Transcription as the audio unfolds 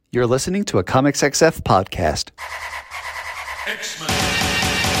You're listening to a Comics XF podcast. X-Men.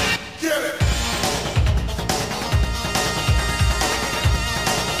 Get it!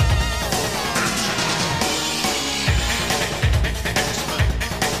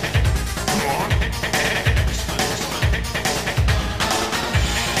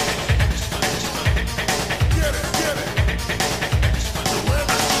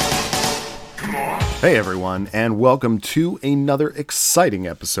 Hey everyone, and welcome to another exciting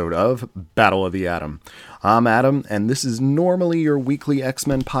episode of Battle of the Atom. I'm Adam, and this is normally your weekly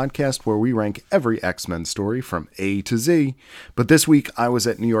X-Men podcast where we rank every X-Men story from A to Z, but this week I was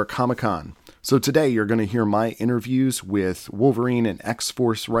at New York Comic Con. So today you're going to hear my interviews with Wolverine and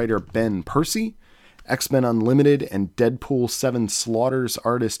X-Force writer Ben Percy, X-Men Unlimited and Deadpool 7 Slaughters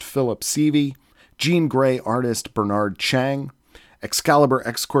artist Philip Sevey, Jean Grey artist Bernard Chang, Excalibur,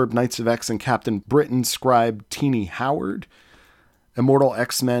 X-Corp, Knights of X, and Captain Britain scribe Teenie Howard, Immortal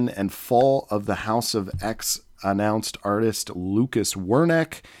X-Men and Fall of the House of X announced artist Lucas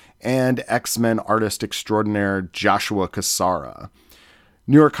Werneck, and X-Men artist extraordinaire Joshua Cassara.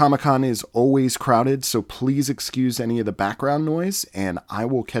 New York Comic Con is always crowded, so please excuse any of the background noise, and I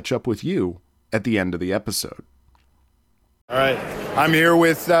will catch up with you at the end of the episode. All right, I'm here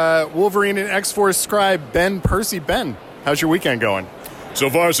with Wolverine and X-Force scribe Ben Percy. Ben, how's your weekend going? So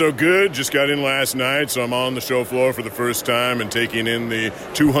far, so good. Just got in last night, so I'm on the show floor for the first time and taking in the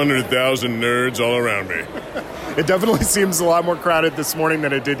 200,000 nerds all around me. It definitely seems a lot more crowded this morning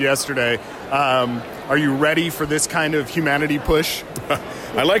than it did yesterday. Are you ready for this kind of humanity push?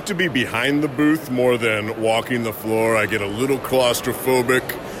 I like to be behind the booth more than walking the floor. I get a little claustrophobic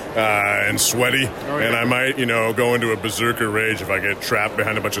and sweaty, and I might, go into a berserker rage if I get trapped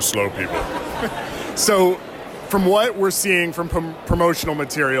behind a bunch of slow people. So, from what we're seeing from promotional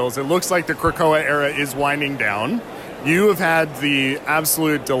materials, it looks like the Krakoa era is winding down. You have had the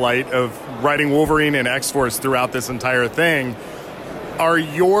absolute delight of writing Wolverine and X-Force throughout this entire thing. Are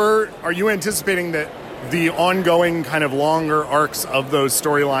you anticipating that the ongoing kind of longer arcs of those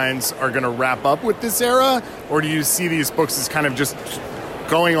storylines are going to wrap up with this era? Or do you see these books as kind of just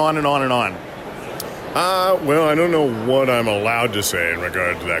going on and on and on? Well, I don't know what I'm allowed to say in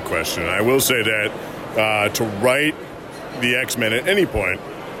regard to that question. I will say that to write the X-Men at any point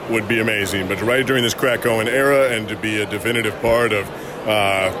would be amazing, but to write it during this Krakoan era and to be a definitive part of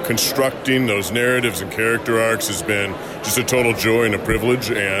constructing those narratives and character arcs has been just a total joy and a privilege,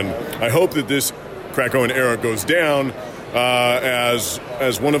 and I hope that this Krakoan era goes down as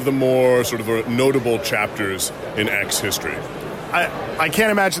one of the more sort of notable chapters in X history. I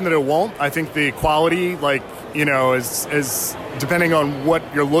can't imagine that it won't. I think the quality, is depending on what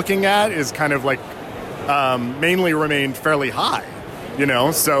you're looking at, is kind of mainly remained fairly high,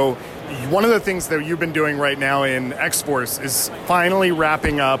 So one of the things that you've been doing right now in X-Force is finally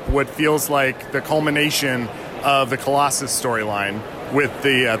wrapping up what feels like the culmination of the Colossus storyline with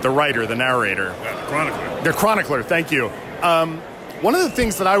the writer, the narrator. The chronicler. The chronicler, thank you. One of the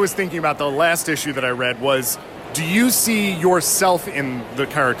things that I was thinking about the last issue that I read was, do you see yourself in the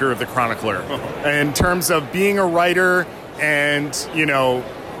character of the chronicler in terms of being a writer and,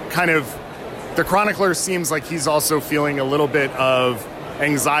 kind of the chronicler seems like he's also feeling a little bit of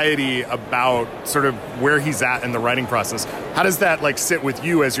anxiety about sort of where he's at in the writing process. How does that sit with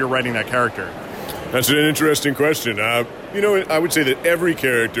you as you're writing that character? That's an interesting question. I would say that every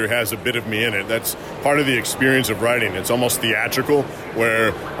character has a bit of me in it. That's part of the experience of writing. It's almost theatrical,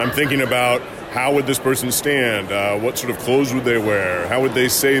 where I'm thinking about how would this person stand? What sort of clothes would they wear? How would they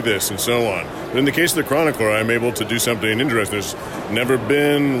say this? And so on. But in the case of the chronicler, I'm able to do something interesting. There's never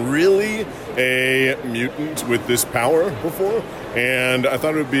been really a mutant with this power before. And I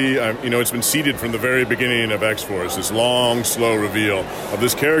thought it would be, it's been seeded from the very beginning of X-Force, this long, slow reveal of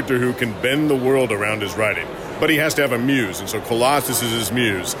this character who can bend the world around his writing. But he has to have a muse, and so Colossus is his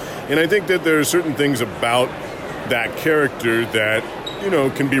muse. And I think that there are certain things about that character that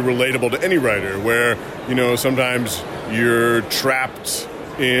can be relatable to any writer, where, sometimes you're trapped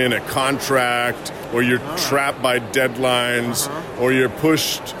in a contract, or you're trapped by deadlines, or you're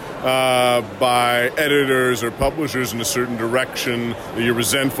pushed by editors or publishers in a certain direction that you're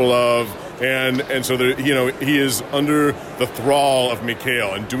resentful of. And so, he is under the thrall of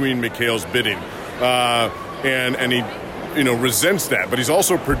Mikhail and doing Mikhail's bidding. And he, resents that, but he's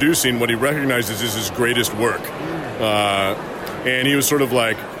also producing what he recognizes as his greatest work. And he was sort of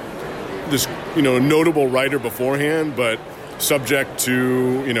like this, notable writer beforehand, but subject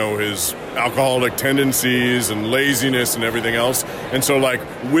to, his alcoholic tendencies and laziness and everything else. And so,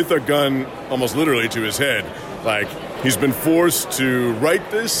 with a gun almost literally to his head, he's been forced to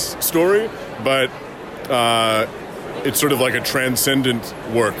write this story, but it's sort of like a transcendent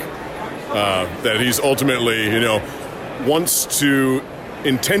work that he's ultimately, wants to,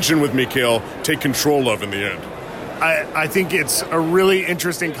 in tension with Mikhail, take control of in the end. I think it's a really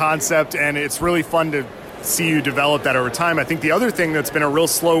interesting concept, and it's really fun to see you develop that over time. I think the other thing that's been a real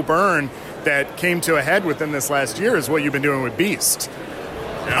slow burn that came to a head within this last year is what you've been doing with Beast.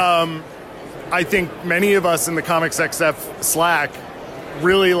 Yeah. I think many of us in the Comics XF Slack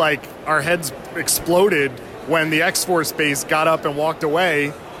really our heads exploded when the X-Force base got up and walked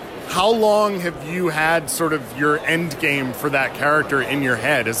away. How long have you had sort of your end game for that character in your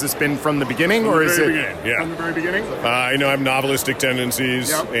head? Has this been from the beginning, or is it from the very beginning? I have novelistic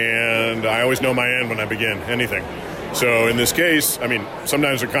tendencies, and I always know my end when I begin anything. So in this case,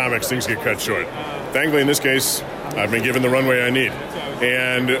 sometimes with comics things get cut short. Thankfully, in this case, I've been given the runway I need,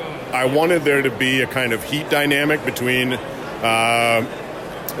 and I wanted there to be a kind of heat dynamic between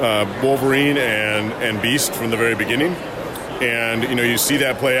Wolverine and Beast from the very beginning. And, you see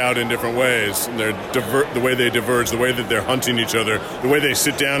that play out in different ways. The way they diverge, the way that they're hunting each other, the way they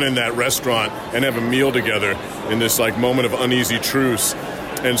sit down in that restaurant and have a meal together in this, moment of uneasy truce.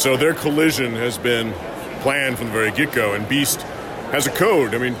 And so their collision has been planned from the very get-go. And Beast has a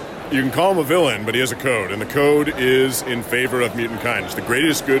code. You can call him a villain, but he has a code. And the code is in favor of mutant kind. It's the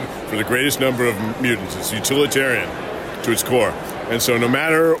greatest good for the greatest number of mutants. It's utilitarian to its core. And so no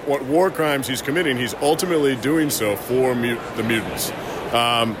matter what war crimes he's committing, he's ultimately doing so for the mutants.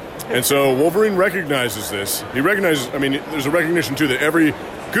 And so Wolverine recognizes this. He recognizes, there's a recognition, too, that every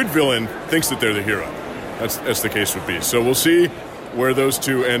good villain thinks that they're the hero. That's the case with Beast. So we'll see where those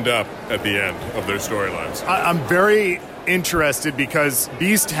two end up at the end of their storylines. I'm very interested because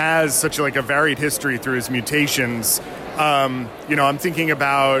Beast has such a varied history through his mutations. I'm thinking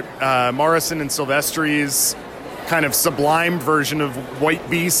about Morrison and Silvestri's kind of sublimed version of White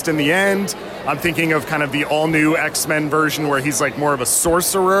Beast in the end. I'm thinking of kind of the all-new X-Men version where he's more of a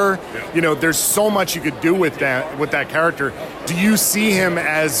sorcerer. Yeah. There's so much you could do with that character. Do you see him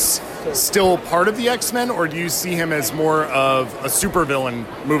as still part of the X-Men, or do you see him as more of a supervillain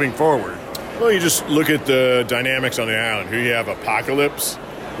moving forward? Well, you just look at the dynamics on the island. Here you have Apocalypse,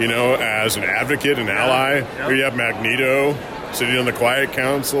 as an advocate, an ally. Yeah. Here you have Magneto sitting on the Quiet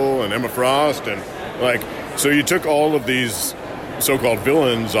Council, and Emma Frost, and so you took all of these so-called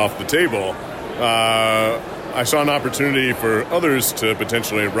villains off the table. I saw an opportunity for others to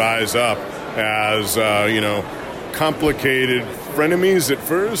potentially rise up as, complicated frenemies at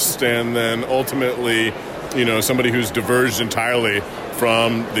first, and then ultimately, somebody who's diverged entirely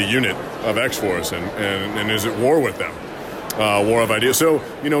from the unit of X-Force and is at war with them. War of ideas. So,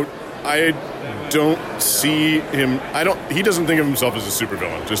 I don't see him. He doesn't think of himself as a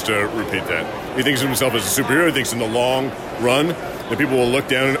supervillain, just to repeat that. He thinks of himself as a superhero. He thinks in the long run that people will look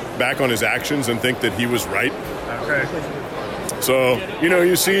back on his actions and think that he was right. Okay. So,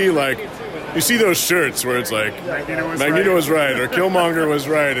 you see those shirts where it's Magneto was right, or Killmonger was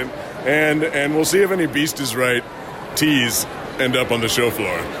right, and we'll see if any Beast is right tees end up on the show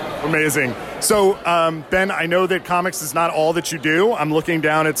floor. Amazing. So, Ben, I know that comics is not all that you do. I'm looking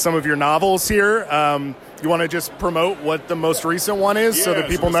down at some of your novels here. You want to just promote what the most recent one is so that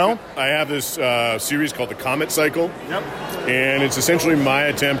people know? I have this series called The Comet Cycle. Yep. And it's essentially my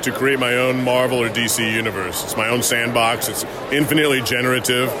attempt to create my own Marvel or DC universe. It's my own sandbox. It's infinitely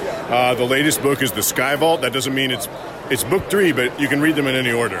generative. The latest book is The Sky Vault. That doesn't mean it's book 3, but you can read them in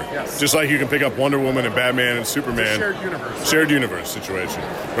any order. Yes. Just like you can pick up Wonder Woman and Batman and Superman. It's a shared universe. Shared universe situation,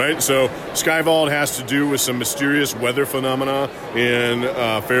 right? So Sky Vault has to do with some mysterious weather phenomena in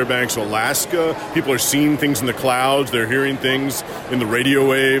Fairbanks, Alaska. People are seeing things in the clouds. They're hearing things in the radio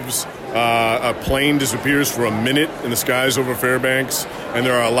waves. A plane disappears for a minute in the skies over Fairbanks, and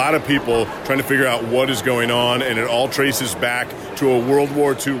there are a lot of people trying to figure out what is going on, and it all traces back to a World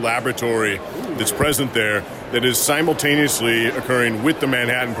War II laboratory that's present there that is simultaneously occurring with the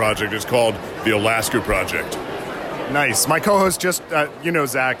Manhattan Project. It's called the Alaska Project. Nice. My co-host just,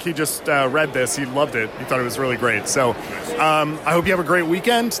 Zach, he just read this. He loved it. He thought it was really great. So I hope you have a great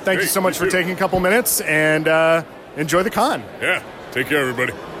weekend. Thank you so much for taking a couple minutes, and enjoy the con. Yeah. Take care,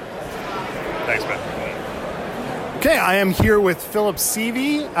 everybody. Thanks, Ben. Okay, I am here with Philip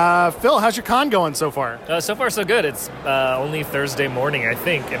Seavey. Phil, how's your con going so far? So far, so good. It's only Thursday morning, I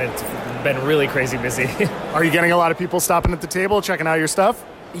think, and it's been really crazy busy. Are you getting a lot of people stopping at the table, checking out your stuff?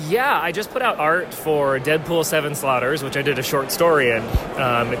 Yeah, I just put out art for Deadpool 7 Slaughters, which I did a short story in.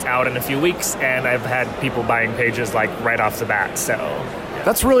 It's out in a few weeks, and I've had people buying pages right off the bat, so...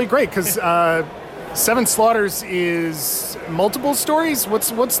 That's really great, because 7 Slaughters is multiple stories?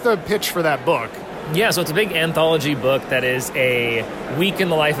 What's the pitch for that book? Yeah, so it's a big anthology book that is a week in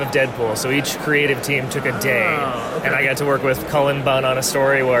the life of Deadpool. So each creative team took a day, and I got to work with Cullen Bunn on a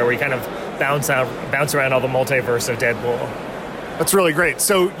story where we kind of bounce around all the multiverse of Deadpool. That's really great.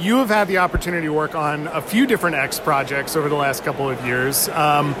 So you have had the opportunity to work on a few different X projects over the last couple of years.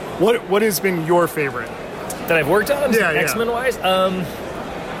 What has been your favorite? That I've worked on, Yeah. X-Men-wise?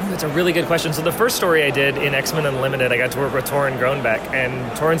 That's a really good question. So the first story I did in X-Men Unlimited, I got to work with Torrin Groenbeck, and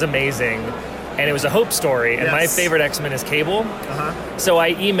Torrin's amazing. And it was a Hope story, and my favorite X-Men is Cable. So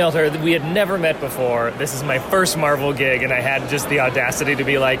I emailed her. We had never met before. This is my first Marvel gig, and I had just the audacity to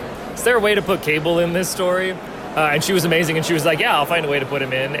be like, is there a way to put Cable in this story? And she was amazing, and she was like, yeah, I'll find a way to put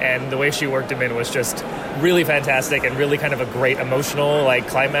him in. And the way she worked him in was just really fantastic and really kind of a great emotional like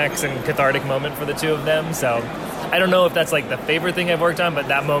climax and cathartic moment for the two of them. So I don't know if that's like the favorite thing I've worked on, but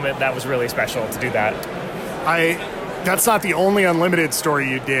that moment, that was really special to do that. That's not the only Unlimited story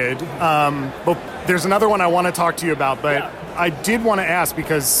you did, but there's another one I want to talk to you about. But I did want to ask,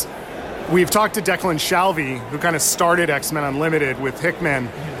 because we've talked to Declan Shalvey, who kind of started X-Men Unlimited with Hickman,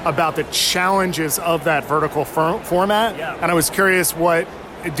 about the challenges of that vertical format. And I was curious,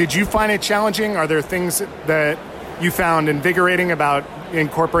 did you find it challenging? Are there things that you found invigorating about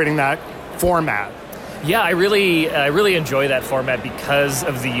incorporating that format? Yeah, I really enjoy that format because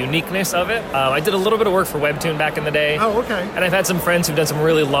of the uniqueness of it. I did a little bit of work for Webtoon back in the day. Oh, okay. And I've had some friends who've done some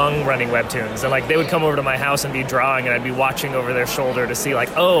really long-running Webtoons. And, like, they would come over to my house and be drawing, and I'd be watching over their shoulder to see, like,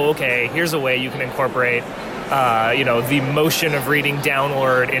 oh, okay, here's a way you can incorporate, the motion of reading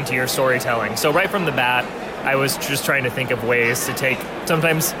downward into your storytelling. So right from the bat, I was just trying to think of ways to take,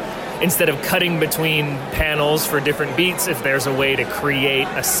 sometimes instead of cutting between panels for different beats, if there's a way to create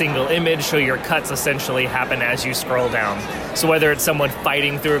a single image so your cuts essentially happen as you scroll down. So whether it's someone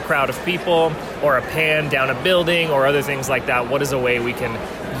fighting through a crowd of people or a pan down a building or other things like that, what is a way we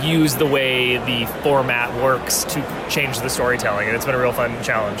can use the way the format works to change the storytelling? And it's been a real fun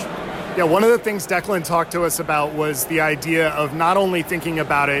challenge. Yeah, one of the things Declan talked to us about was the idea of not only thinking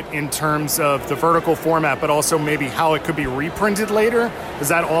about it in terms of the vertical format, but also maybe how it could be reprinted later. Is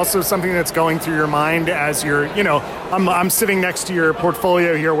that also something that's going through your mind as you're, I'm sitting next to your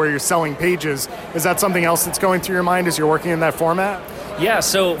portfolio here where you're selling pages. Is that something else that's going through your mind as you're working in that format? Yeah,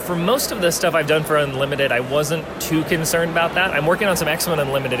 so for most of the stuff I've done for Unlimited, I wasn't too concerned about that. I'm working on some X-Men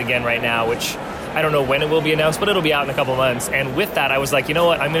Unlimited again right now, which I don't know when it will be announced, but it'll be out in a couple months. And with that, I was like, you know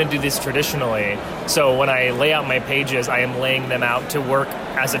what, I'm going to do this traditionally. So when I lay out my pages, I am laying them out to work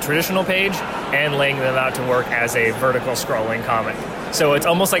as a traditional page and laying them out to work as a vertical scrolling comic. So it's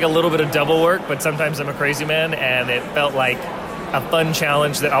almost like a little bit of double work, but sometimes I'm a crazy man, and it felt like a fun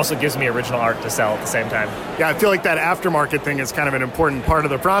challenge that also gives me original art to sell at the same time. Yeah, I feel like that aftermarket thing is kind of an important part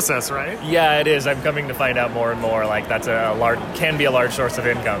of the process, right? Yeah, it is. I'm coming to find out more and more. Like that's can be a large source of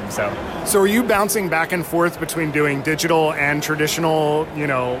income. So are you bouncing back and forth between doing digital and traditional?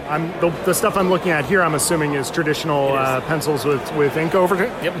 The stuff I'm looking at here, I'm assuming is traditional pencils with ink over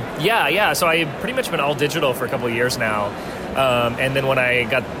it. Yep. Yeah. So I've pretty much been all digital for a couple of years now. And then when I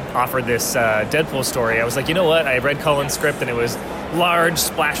got offered this Deadpool story, I was like, you know what? I read Cullen's script, and it was large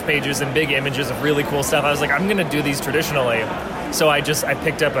splash pages and big images of really cool stuff. I was like, I'm going to do these traditionally. So I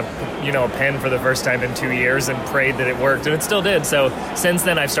picked up a pen for the first time in 2 years and prayed that it worked, and it still did. So since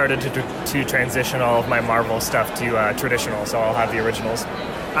then, I've started to transition all of my Marvel stuff to traditional, so I'll have the originals.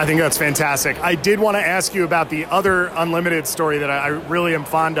 I think that's fantastic. I did want to ask you about the other Unlimited story that I really am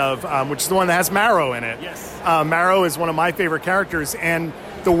fond of, which is the one that has Marrow in it. Yes. Marrow is one of my favorite characters, and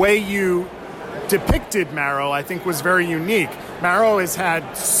the way you depicted Marrow, I think, was very unique. Marrow has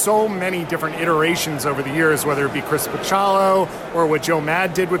had so many different iterations over the years, whether it be Chris Bachalo or what Joe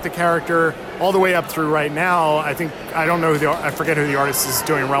Mad did with the character, all the way up through right now. I forget who the artist is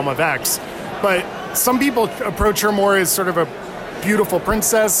doing Realm of X, but some people approach her more as sort of a beautiful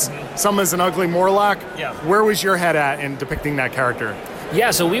princess, some as an ugly Morlock. Yeah. Where was your head at in depicting that character?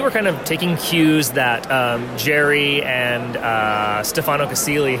 Yeah, so we were kind of taking cues that Jerry and Stefano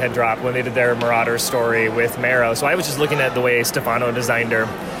Casilli had dropped when they did their Marauders story with Marrow. So I was just looking at the way Stefano designed her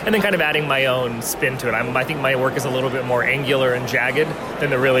and then kind of adding my own spin to it. I think my work is a little bit more angular and jagged than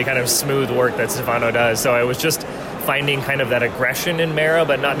the really kind of smooth work that Stefano does. So I was just finding kind of that aggression in Marrow,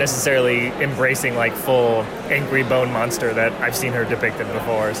 but not necessarily embracing like full angry bone monster that I've seen her depicted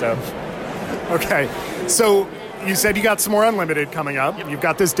before. So, okay, so you said you got some more Unlimited coming up. Yep. You've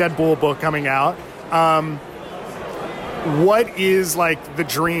got this Deadpool book coming out. What is like the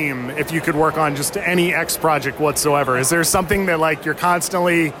dream if you could work on just any X project whatsoever? Is there something that like you're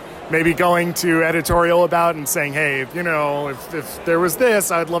constantly maybe going to editorial about and saying, hey, if there was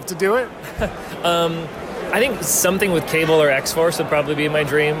this, I'd love to do it? I think something with Cable or X-Force would probably be my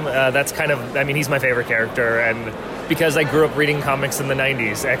dream. That's kind of, I mean, he's my favorite character, and because I grew up reading comics in the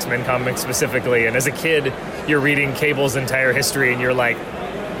 90s, X-Men comics specifically, and as a kid, you're reading Cable's entire history, and you're like,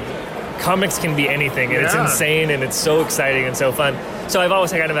 comics can be anything, and it's insane, and it's so exciting and so fun. So I've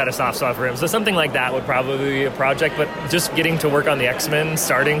always kind of had a soft spot for him. So something like that would probably be a project, but just getting to work on the X-Men,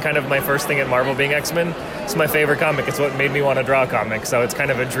 starting kind of my first thing at Marvel being X-Men, it's my favorite comic. It's what made me want to draw a comic, so it's kind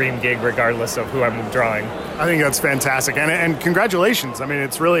of a dream gig regardless of who I'm drawing. I think that's fantastic, and congratulations. I mean,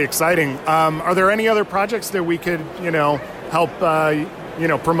 it's really exciting. Are there any other projects that we could, help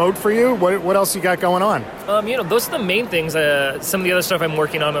promote for you? What else you got going on? Those are the main things. Some of the other stuff I'm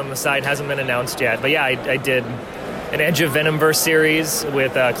working on the side hasn't been announced yet. But yeah, I did an Edge of Venomverse series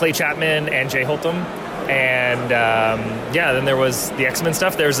with Clay Chapman and Jay Holtum. And then there was the X-Men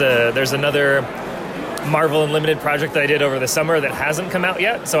stuff. There's another Marvel Unlimited project that I did over the summer that hasn't come out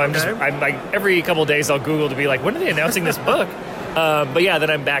yet. So I'm like, every couple of days I'll Google to be like, when are they announcing this book? But yeah, then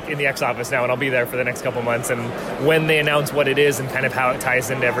I'm back in the X office now, and I'll be there for the next couple months. And when they announce what it is and kind of how it ties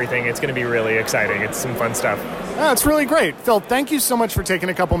into everything, it's going to be really exciting. It's some fun stuff. That's really great. Phil, thank you so much for taking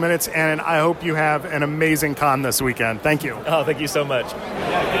a couple minutes, and I hope you have an amazing con this weekend. Thank you. Oh, thank you so much.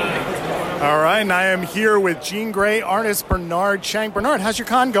 All right, and I am here with Jean Grey artist Bernard Chang. Bernard, how's your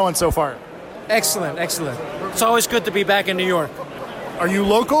con going so far? Excellent. It's always good to be back in New York. Are you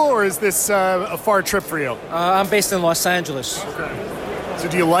local, or is this a far trip for you? I'm based in Los Angeles. Okay. So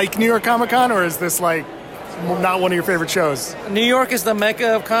do you like New York Comic Con, or is this like not one of your favorite shows? New York is the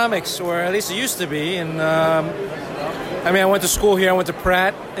mecca of comics, or at least it used to be. And I went to school here. I went to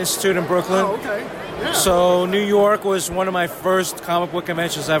Pratt Institute in Brooklyn. Oh, okay. Yeah. So New York was one of my first comic book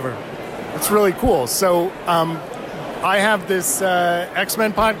conventions ever. That's really cool. So I have this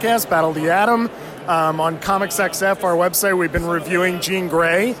X-Men podcast, Battle of the Atom. On Comics XF, our website, we've been reviewing Jean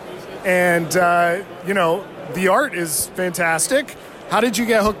Grey, and the art is fantastic. How did you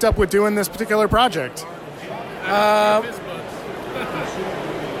get hooked up with doing this particular project?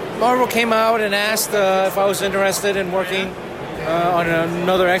 Marvel came out and asked if I was interested in working on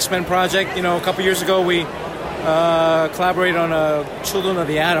another X-Men project. A couple years ago, we collaborated on Children of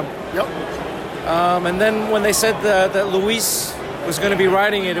the Atom. Yep. And then when they said that Luis was going to be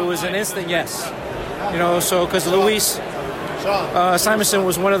writing it, it was an instant yes. Because Luis Simonson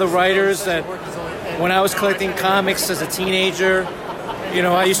was one of the writers that when I was collecting comics as a teenager,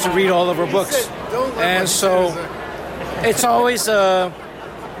 I used to read all of her books. And so it's always, how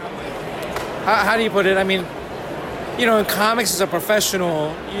do you put it? In comics as a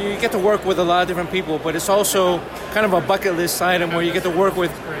professional, you get to work with a lot of different people, but it's also kind of a bucket list item where you get to work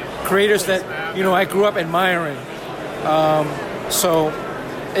with creators that, I grew up admiring. So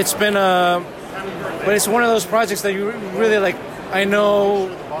it's been but it's one of those projects that you really like. I know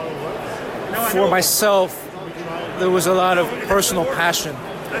for myself, there was a lot of personal passion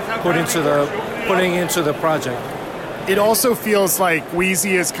putting into the project. It also feels like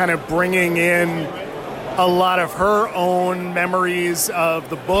Wheezy is kind of bringing in a lot of her own memories of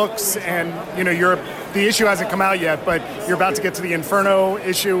the books, and the issue hasn't come out yet, but you're about to get to the Inferno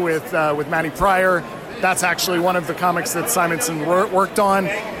issue with Matty Pryor. That's actually one of the comics that Simonson worked on.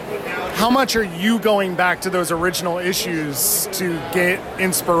 How much are you going back to those original issues to get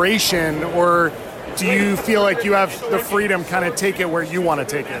inspiration, or do you feel like you have the freedom kind of take it where you want to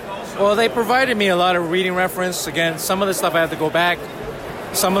take it? Well, they provided me a lot of reading reference. Again, some of the stuff I had to go back.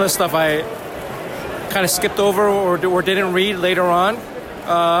 Some of the stuff I kind of skipped over or didn't read later on.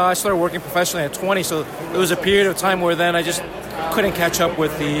 I started working professionally at 20, so there was a period of time where then I just couldn't catch up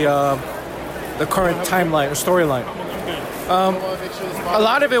with the current timeline or storyline. A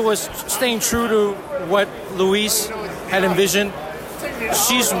lot of it was staying true to what Louise had envisioned.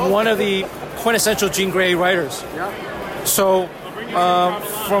 She's one of the quintessential Jean Grey writers. So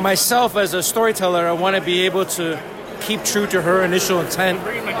for myself as a storyteller, I want to be able to keep true to her initial intent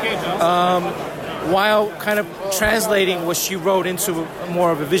while kind of translating what she wrote into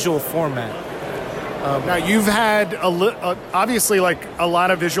more of a visual format. Now, you've had obviously like a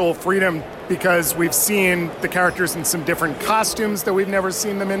lot of visual freedom because we've seen the characters in some different costumes that we've never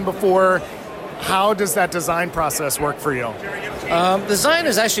seen them in before. How does that design process work for you? Design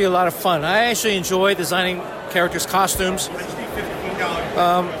is actually a lot of fun. I actually enjoy designing characters' costumes.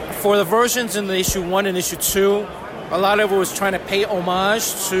 For the versions in the issue 1 and issue 2, a lot of it was trying to pay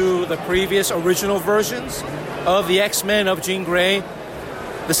homage to the previous original versions of the X-Men, of Jean Grey.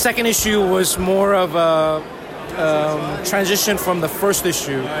 The second issue was more of a transition from the first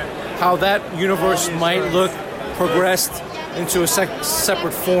issue, how that universe might look progressed into a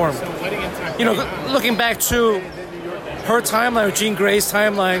separate form. Looking back to her timeline, Jean Grey's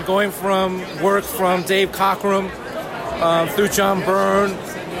timeline, going from work from Dave Cockrum through John Byrne.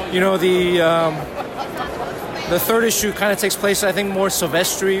 You know, the third issue kind of takes place, I think, more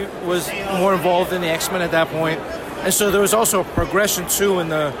Silvestri was more involved in the X-Men at that point. And so there was also a progression, too, in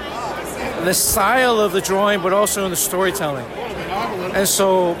the style of the drawing, but also in the storytelling. And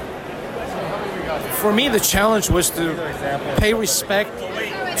so, for me, the challenge was to pay respect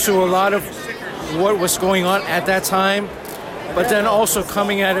to a lot of what was going on at that time, but then also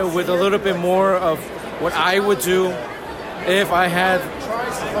coming at it with a little bit more of what I would do if I had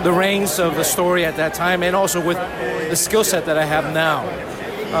the reins of the story at that time, and also with the skill set that I have now.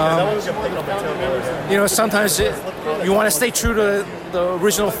 You know, sometimes you want to stay true to the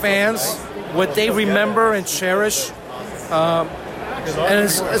original fans, what they remember and cherish. And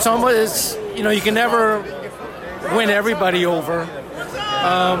it's almost, you know, you can never win everybody over.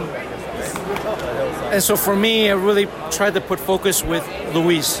 And so for me, I really tried to put focus with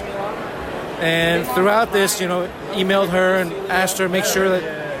Louise. And throughout this, you know, emailed her and asked her to make sure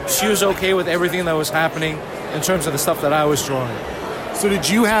that she was okay with everything that was happening in terms of the stuff that I was drawing. So did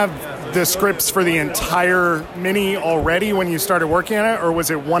you have the scripts for the entire mini already when you started working on it, or was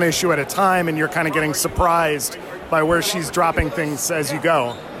it one issue at a time and you're kind of getting surprised by where she's dropping things as you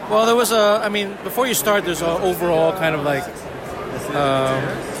go? Well, there was before you start, there's an overall kind of like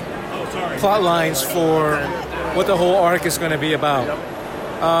plot lines for what the whole arc is going to be about.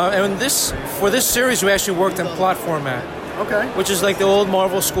 And for this series, we actually worked in plot format. Okay. Which is like the old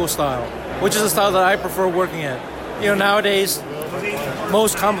Marvel school style, which is the style that I prefer working in. You know, nowadays,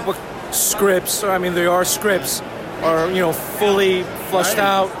 most comic book scripts, they are scripts, are, you know, fully flushed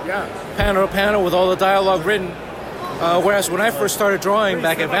out, panel to panel with all the dialogue written. Whereas when I first started drawing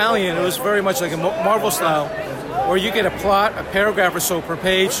back at Valiant, it was very much like a Marvel style, where you get a plot, a paragraph or so per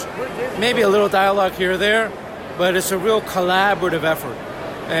page, maybe a little dialogue here or there, but it's a real collaborative effort.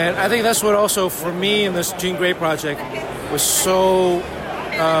 And I think that's what also, for me, in this Jean Grey project, was so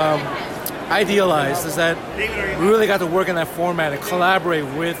idealized, is that we really got to work in that format and collaborate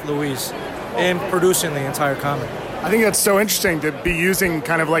with Louise in producing the entire comic. I think that's so interesting to be using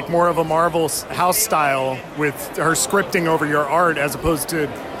kind of like more of a Marvel house style with her scripting over your art as opposed to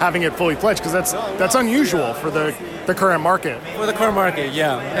having it fully fledged, because that's unusual for the current market. For the current market,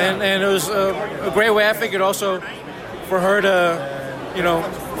 yeah. And it was a great way, I figured, also for her to, you know,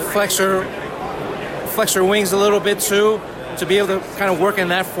 flex her wings a little bit too, to be able to kind of work in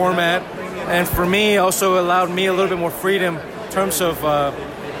that format. And for me, also allowed me a little bit more freedom in terms of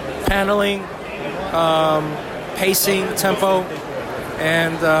paneling, pacing, tempo.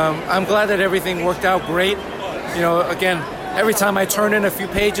 And I'm glad that everything worked out great. You know, again, every time I turn in a few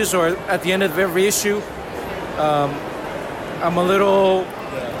pages or at the end of every issue, I'm a little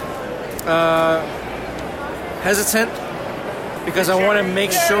hesitant, because I want to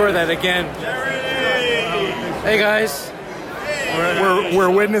make sure that, again, hey guys,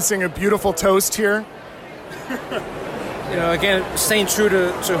 we're witnessing a beautiful toast here. You know, again, staying true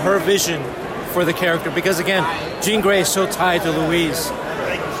to her vision for the character, because again, Jean Grey is so tied to Louise,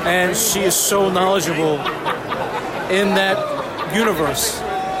 and she is so knowledgeable in that universe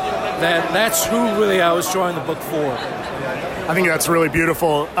that's who really I was drawing the book for. I think that's really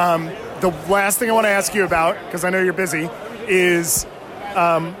beautiful. The last thing I want to ask you about, because I know you're busy, is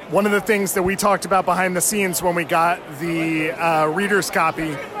one of the things that we talked about behind the scenes when we got the reader's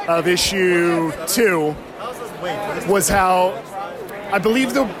copy of issue 2 was how, I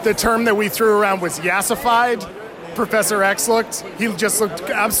believe the term that we threw around was yassified Professor X looked. He just looked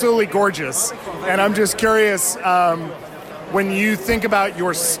absolutely gorgeous. And I'm just curious, when you think about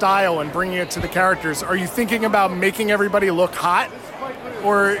your style and bringing it to the characters, are you thinking about making everybody look hot?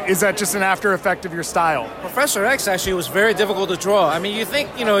 Or is that just an after effect of your style? Professor X actually was very difficult to draw. I mean, you think,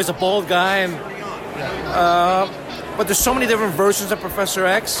 you know, he's a bald guy, and but there's so many different versions of Professor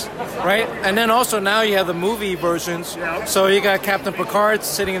X, right? And then also now you have the movie versions. So you got Captain Picard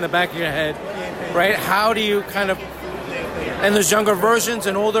sitting in the back of your head, right? How do you kind of... And there's younger versions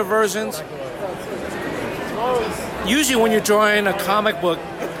and older versions. Usually when you're drawing a comic book,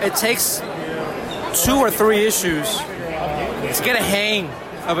 it takes 2 or 3 issues to get a hang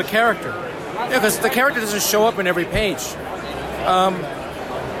of a character. Because the character doesn't show up in every page.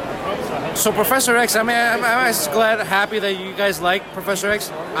 So Professor X, I'm just happy that you guys like Professor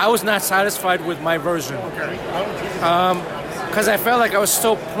X. I was not satisfied with my version. Because I felt like I was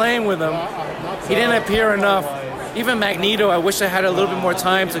still playing with him. He didn't appear enough. Even Magneto, I wish I had a little bit more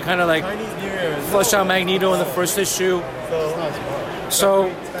time to kind of like flush out Magneto in the first issue. So,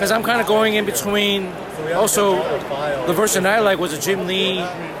 because I'm kind of going in between. Also, the version I like was a Jim Lee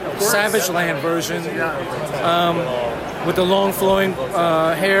Savage Land version. with the long flowing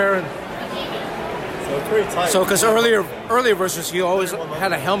hair. So, because earlier versions, he always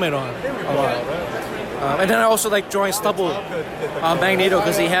had a helmet on a lot. And then I also like drawing stubble on Magneto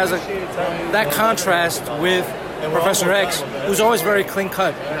because he has that contrast with Professor X, who's always very clean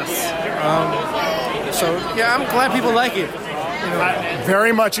cut. So yeah, I'm glad people like it.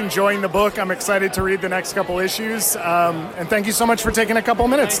 Very much enjoying the book. I'm excited to read the next couple issues. And thank you so much for taking a couple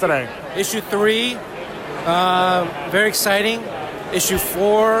minutes today. Issue 3, very exciting. Issue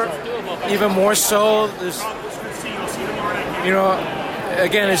 4, even more so.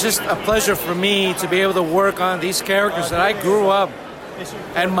 Again, it's just a pleasure for me to be able to work on these characters that I grew up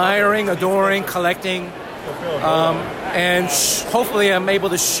admiring, adoring, collecting. And hopefully I'm able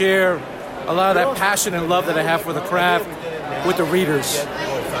to share a lot of that passion and love that I have for the craft with the readers.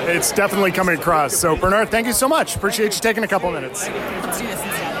 It's definitely coming across. So, Bernard, thank you so much. Appreciate you taking a couple minutes. Let's do this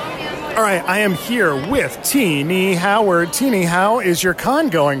instead. All right, I am here with Teenie Howard. Teenie, how is your con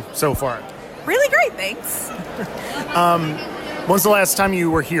going so far? Really great, thanks. When's the last time you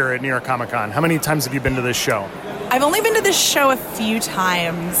were here at New York Comic Con? How many times have you been to this show? I've only been to this show a few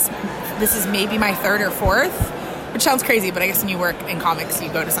times. This is maybe my third or fourth, which sounds crazy, but I guess when you work in comics,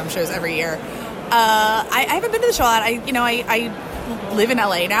 you go to some shows every year. I haven't been to the show a lot. I live in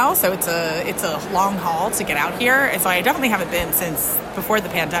LA now, so it's a long haul to get out here, and so I definitely haven't been since before the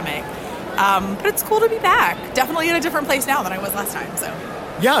pandemic. But it's cool to be back. Definitely in a different place now than I was last time. So.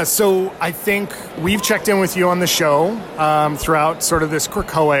 Yeah, so I think we've checked in with you on the show throughout sort of this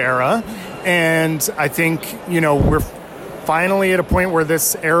Krakoa era, and I think we're finally at a point where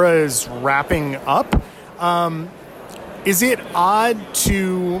this era is wrapping up. Is it odd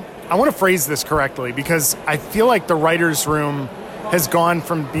to? I want to phrase this correctly because I feel like the writer's room has gone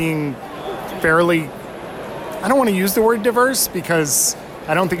from being fairly, I don't want to use the word diverse because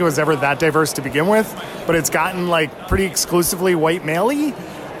I don't think it was ever that diverse to begin with, but it's gotten like pretty exclusively white male-y.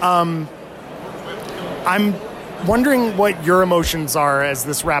 I'm wondering what your emotions are as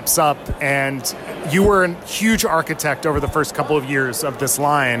this wraps up, and you were a huge architect over the first couple of years of this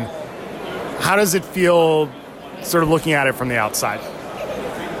line. How does it feel sort of looking at it from the outside?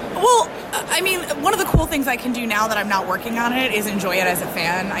 Well, I mean, one of the cool things I can do now that I'm not working on it is enjoy it as a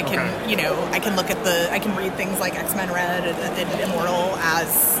fan. I can, I can look at I can read things like X-Men Red and Immortal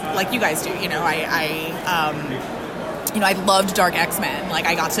as, like you guys do. I loved Dark X-Men. Like,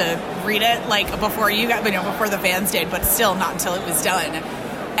 I got to read it, like, before before the fans did, but still not until it was done.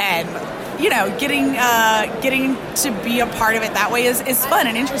 And, getting to be a part of it that way is fun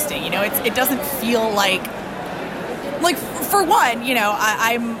and interesting. It doesn't feel like for one,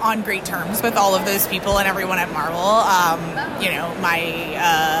 I'm on great terms with all of those people and everyone at Marvel. My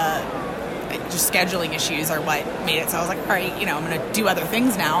just scheduling issues are what made it so I was like, all right, I'm going to do other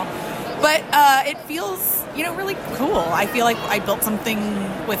things now. But it feels, really cool. I feel like I built something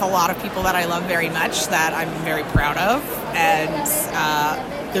with a lot of people that I love very much that I'm very proud of. And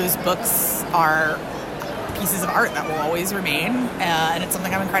those books are pieces of art that will always remain. And it's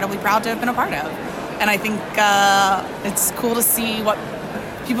something I'm incredibly proud to have been a part of. And I think it's cool to see what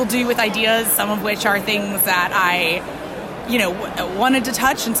people do with ideas, some of which are things that I, wanted to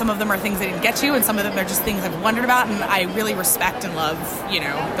touch, and some of them are things I didn't get to, and some of them are just things I've wondered about, and I really respect and love,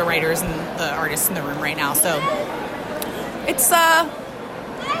 the writers and the artists in the room right now. So it's, I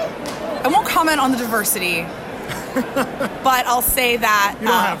won't comment on the diversity, but I'll say that... You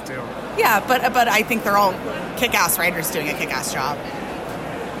don't have to. Yeah, but I think they're all kick-ass writers doing a kick-ass job.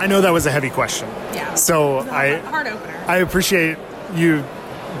 I know that was a heavy question. Yeah. So hard opener. I appreciate you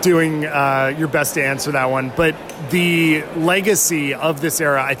doing your best to answer that one. But the legacy of this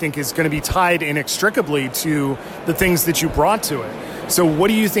era, I think, is going to be tied inextricably to the things that you brought to it. So what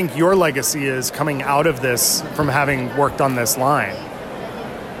do you think your legacy is coming out of this from having worked on this line?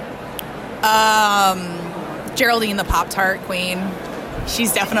 Geraldine the Pop-Tart Queen.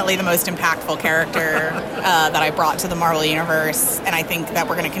 She's definitely the most impactful character that I brought to the Marvel Universe, and I think that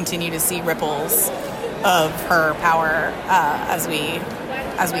we're going to continue to see ripples of her power as we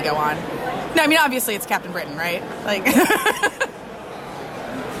go on. No, I mean, obviously it's Captain Britain, right? Like.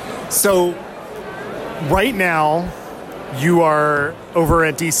 So, right now, you are over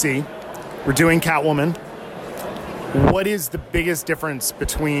at DC. We're doing Catwoman. What is the biggest difference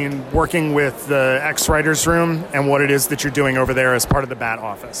between working with the X-Writers Room and what it is that you're doing over there as part of the Bat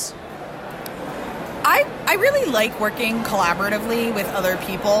Office? I really like working collaboratively with other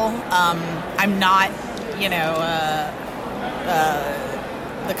people. I'm not,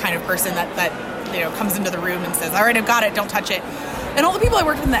 the kind of person that comes into the room and says, all right, I've got it, don't touch it. And all the people I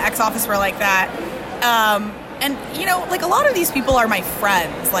worked with in the X office were like that. And, like a lot of these people are my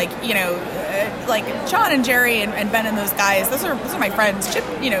friends. Like, like John and Jerry and Ben and those guys, those are my friends. Chip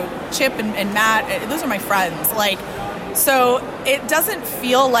and Matt, those are my friends. Like, so it doesn't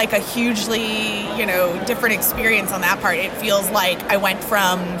feel like a hugely, different experience on that part. It feels like I went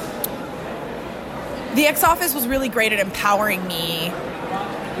from... The X Office was really great at empowering me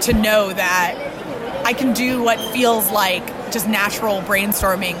to know that I can do what feels like just natural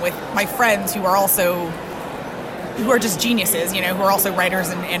brainstorming with my friends who are just geniuses, who are also writers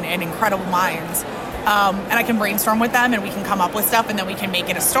and incredible minds. And I can brainstorm with them and we can come up with stuff and then we can make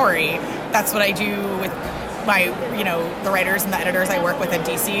it a story. That's what I do with my, the writers and the editors I work with at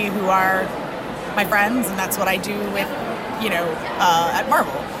DC who are my friends, and that's what I do with, at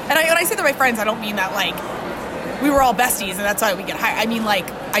Marvel. And when I say they're my friends, I don't mean that, like, we were all besties and that's why we get hired. I mean, like,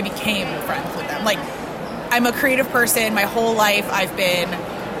 I became friends with them. Like, I'm a creative person. My whole life I've been,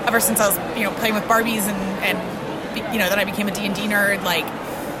 ever since I was, playing with Barbies and then I became a D&D nerd, like,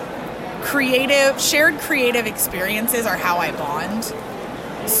 shared creative experiences are how I bond.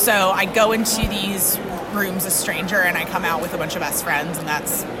 So I go into these rooms a stranger and I come out with a bunch of best friends, and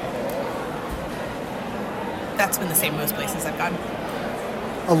that's been the same most places I've gone.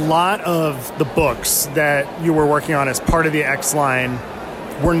 A lot of the books that you were working on as part of the X line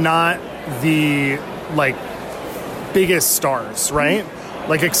were not the, like, biggest stars, right? Mm-hmm.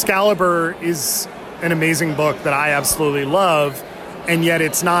 Like, Excalibur is an amazing book that I absolutely love, and yet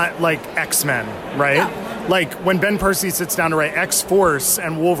it's not like X-Men, right? Yeah. Like, when Ben Percy sits down to write X-Force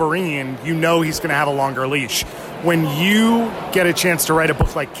and Wolverine, he's going to have a longer leash. When you get a chance to write a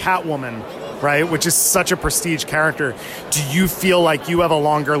book like Catwoman, right, which is such a prestige character, do you feel like you have a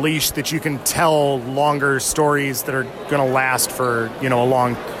longer leash that you can tell longer stories that are going to last for, a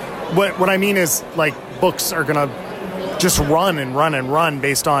long... What I mean is, like, books are going to just run and run and run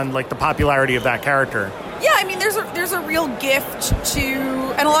based on, like, the popularity of that character. Yeah, I mean, there's a real gift to...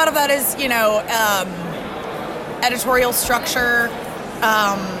 And a lot of that is, editorial structure.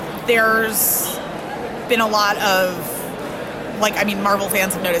 There's been a lot of... Marvel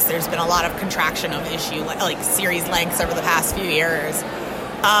fans have noticed there's been a lot of contraction of issue, like series lengths over the past few years.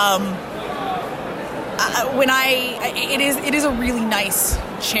 It is a really nice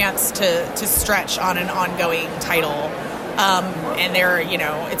chance to stretch on an ongoing title, and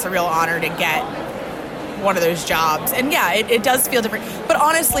it's a real honor to get one of those jobs. And yeah, it does feel different. But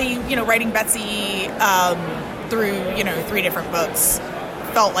honestly, writing Betsy through 3 different books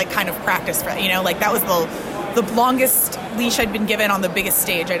felt like kind of practice for that was the longest leash I'd been given on the biggest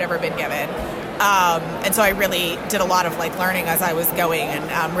stage I'd ever been given. And so I really did a lot of learning as I was going, and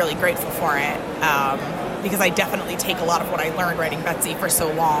I'm really grateful for it, because I definitely take a lot of what I learned writing Betsy for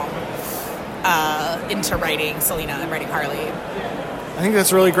so long into writing Selena and writing Harley. I think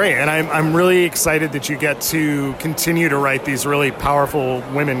that's really great, and I'm really excited that you get to continue to write these really powerful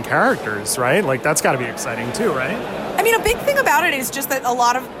women characters, right? Like, that's got to be exciting too, right? I mean, a big thing about it is just that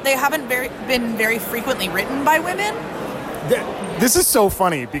they haven't been very frequently written by women. This is so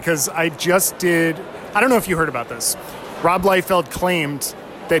funny because I don't know if you heard about this. Rob Liefeld claimed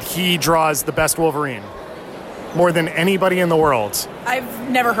that he draws the best Wolverine more than anybody in the world. I've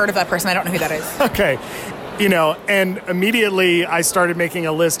never heard of that person. I don't know who that is. Okay. And immediately I started making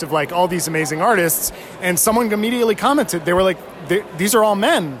a list of all these amazing artists, and someone immediately commented, they were like, these are all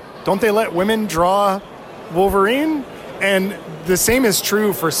men. Don't they let women draw Wolverine? And the same is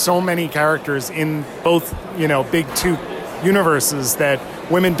true for so many characters in both, big 2 universes, that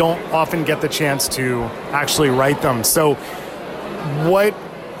women don't often get the chance to actually write them. So what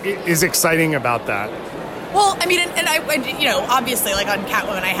is exciting about that? Well, I mean, and I obviously, on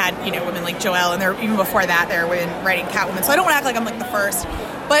Catwoman, I had, women like Joelle, and even before that, there were women writing Catwoman. So I don't want to act like I'm, the first.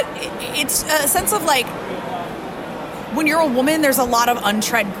 But it's a sense of, when you're a woman, there's a lot of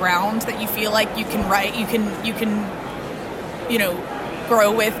untread ground that you feel like you can write, you can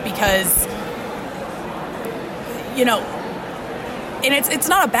grow with, because, and it's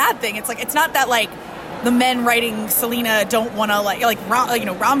not a bad thing. It's not that, the men writing Selena don't want to,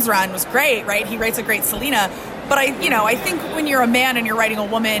 Ramzaran was great, right? He writes a great Selena. But I think when you're a man and you're writing a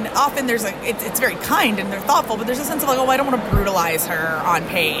woman, often it's very kind and they're thoughtful, but there's a sense of I don't want to brutalize her on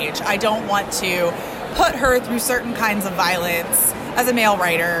page. I don't want to put her through certain kinds of violence as a male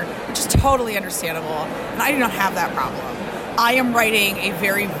writer, which is totally understandable. And I do not have that problem. I am writing a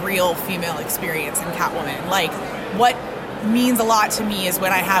very real female experience in Catwoman. What means a lot to me is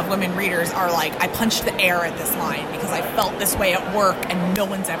when I have women readers are I punched the air at this line because I felt this way at work and no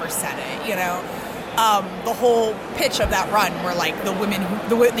one's ever said it, The whole pitch of that run were the women,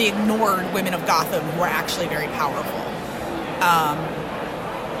 the ignored women of Gotham who are actually very powerful.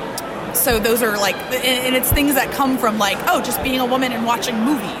 So those are like, and it's things that come from like, oh, just being a woman and watching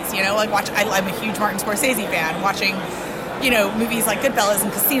movies, you know, like I'm a huge Martin Scorsese fan, watching, you know, movies like Goodfellas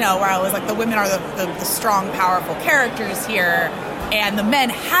and Casino, where I was like, the women are the strong, powerful characters here, and the men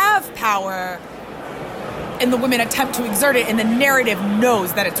have power, and the women attempt to exert it, and the narrative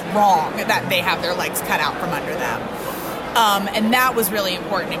knows that it's wrong, that they have their legs cut out from under them. And that was really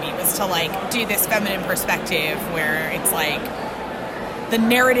important to me, was to like do this feminine perspective where it's like the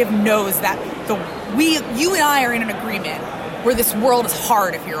narrative knows that you and I are in an agreement where this world is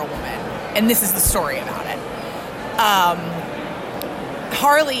hard if you're a woman, and this is the story about it.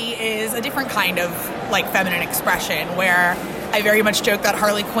 Harley is a different kind of like feminine expression, where I very much joke that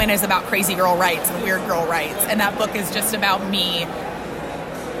Harley Quinn is about crazy girl rights and weird girl rights, and that book is just about me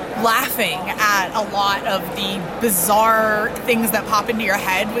laughing at a lot of the bizarre things that pop into your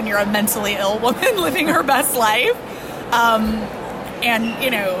head when you're a mentally ill woman living her best life. And, you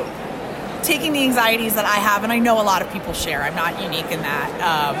know, taking the anxieties that I have, and I know a lot of people share, I'm not unique in that,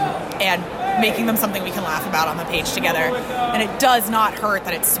 and making them something we can laugh about on the page together. And it does not hurt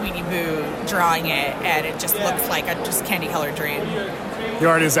that it's Sweetie Boo drawing it, and it just looks like a just candy-colored dream. The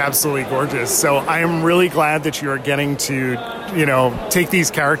art is absolutely gorgeous. So I am really glad that you are getting to, you know, take these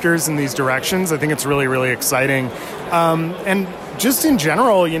characters in these directions. I think it's really, really exciting. And just in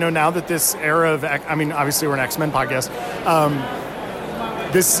general, you know, now that this era of, I mean, obviously we're an X-Men podcast,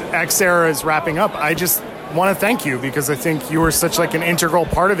 this X era is wrapping up. I just want to thank you, because I think you were such like an integral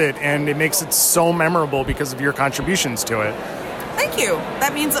part of it, and it makes it so memorable because of your contributions to it. Thank you.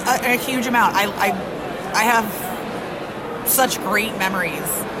 That means a huge amount. I have such great memories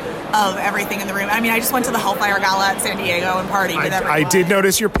of everything in the room. I mean, I just went to the Hellfire Gala at San Diego and partied with everyone. I did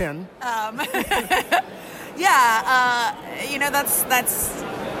notice your pin. Yeah, you know, that's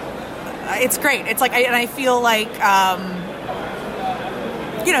it's great. It's like, and I feel like,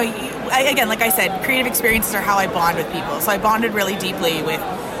 you know, again, like I said, creative experiences are how I bond with people. So I bonded really deeply with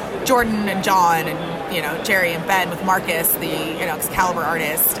Jordan and John and, you know, Jerry and Ben, with Marcus, the, you know, Excalibur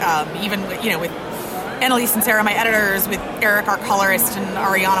artist, even, you know, with Annalise and Sarah, my editors, with Eric, our colorist, and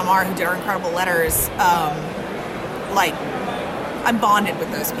Ariana Marr, who did our incredible letters. Like, I'm bonded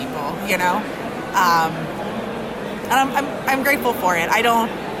with those people, you know? And I'm grateful for it. I don't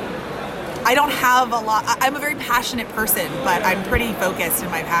have a lot. I'm a very passionate person, but I'm pretty focused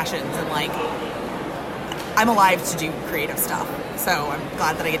in my passions, and like, I'm alive to do creative stuff. So I'm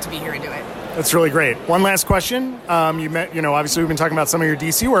glad that I get to be here and do it. That's really great. One last question. You know, obviously we've been talking about some of your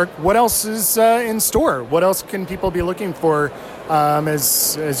DC work. What else is in store? What else can people be looking for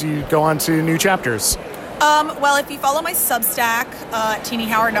as you go on to new chapters? Well, if you follow my Substack,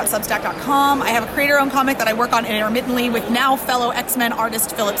 teenyhoward.substack.com, I have a creator-owned comic that I work on intermittently with now fellow X-Men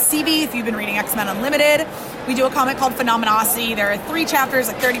artist Philip Seavey. If you've been reading X-Men Unlimited, we do a comic called Phenomenosity. There are 3 chapters,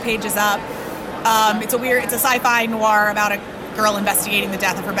 like 30 pages up. It's a sci-fi noir about a girl investigating the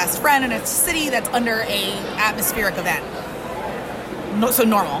death of her best friend in a city that's under a atmospheric event. So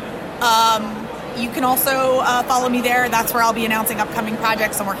normal. You can also follow me there. That's where I'll be announcing upcoming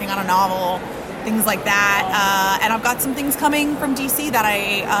projects. I'm working on a novel, things like that. And I've got some things coming from DC that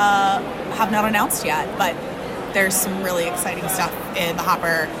I have not announced yet, but there's some really exciting stuff in the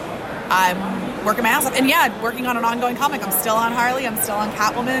hopper. I'm working my ass off. And yeah, working on an ongoing comic. I'm still on Harley. I'm still on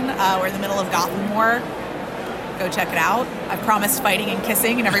Catwoman. We're in the middle of Gotham War. Go check it out. I promised fighting and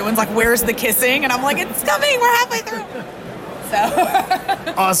kissing, and everyone's like, where's the kissing? And I'm like, it's coming. We're halfway through. So.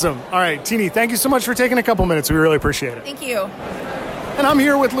 Awesome. All right, Teeny, thank you so much for taking a couple minutes. We really appreciate it. Thank you. And I'm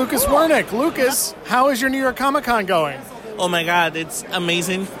here with Lucas Wernick. Lucas, how is your New York Comic Con going? Oh my God, it's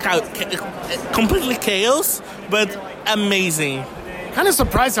amazing. Completely chaos, but amazing. Kind of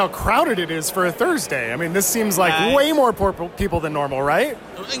surprised how crowded it is for a Thursday. I mean, this seems like way more people than normal, right?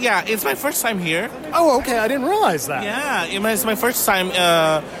 Yeah, it's my first time here. Oh, okay. I didn't realize that. Yeah, it's my first time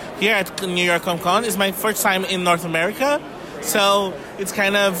here at New York Comic Con. It's my first time in North America, so it's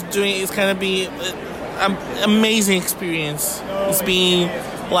kind of be an amazing experience. It's been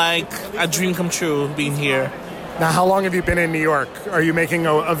like a dream come true being here. Now, how long have you been in New York? Are you making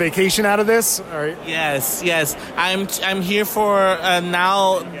a vacation out of this? Yes. I'm here for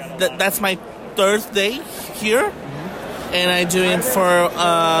now. That's my 3rd day here, and I do it for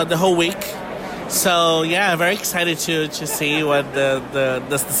the whole week. So yeah, I'm very excited to see what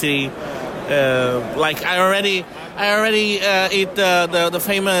the city like. I already ate the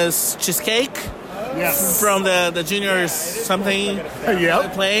famous cheesecake. Yes. From the juniors something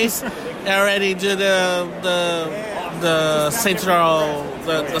place. I already do the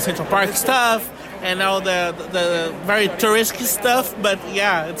Central Park stuff and all the very touristy stuff. But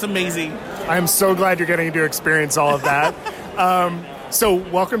yeah, it's amazing. I'm so glad you're getting to experience all of that. So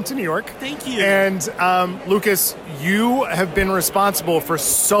welcome to New York. Thank you. And Lucas, you have been responsible for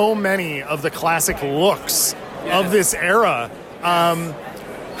so many of the classic looks of this era.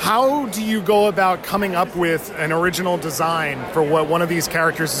 How do you go about coming up with an original design for what one of these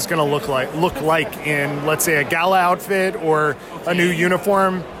characters is going to look like in, let's say, a gala outfit or a new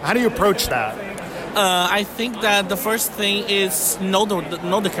uniform? How do you approach that? I think that the first thing is know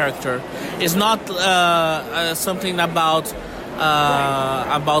the character. It's not something about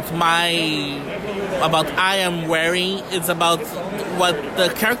I am wearing. It's about what the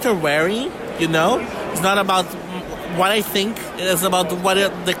character wearing. You know, it's not about what I think. It's about what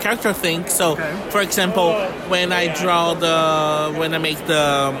the character thinks. So, for example, when I make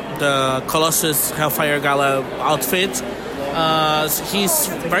the Colossus Hellfire Gala outfit, he's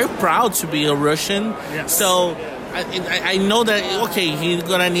very proud to be a Russian. Yes. So I know that he's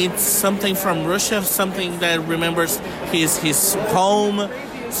gonna need something from Russia, something that remembers his home.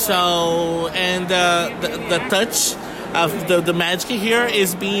 So and the touch of the magic here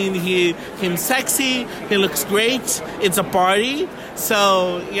is being him sexy. He looks great. It's a party.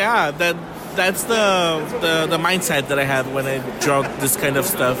 So yeah, that's the mindset that I have when I draw this kind of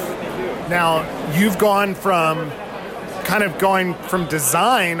stuff. Now you've gone from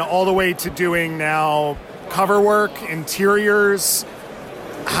design all the way to doing now cover work, interiors.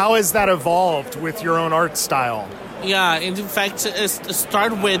 How has that evolved with your own art style? Yeah, in fact,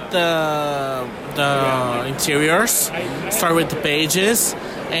 start with the interiors, start with the pages,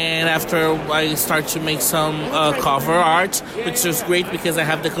 and after I start to make some cover art, which is great because I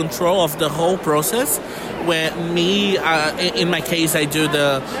have the control of the whole process. In my case, I do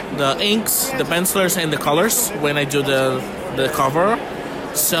the inks, the pencilers, and the colors when I do the cover.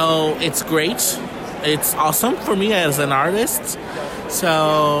 So it's great. It's awesome for me as an artist.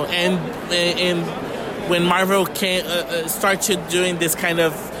 So and when Marvel started doing this kind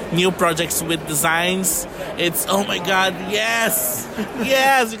of new projects with designs, it's oh my god, yes,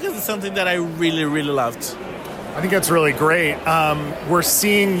 because it's something that I really, really loved. I think that's really great. We're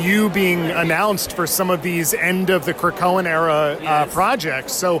seeing you being announced for some of these end of the Krakoan era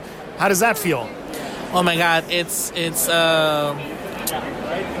projects. So how does that feel? Oh my god, it's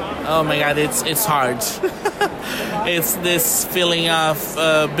hard. It's this feeling of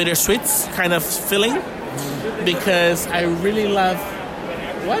bittersweet kind of feeling because I really love.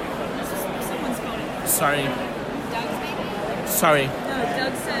 What? Sorry. No,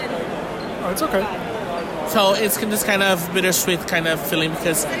 Doug said. Oh, it's okay. So it's this kind of bittersweet kind of feeling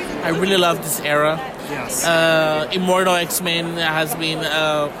because I really love this era. Yes. Immortal X-Men has been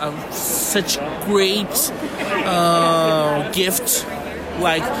such great gift.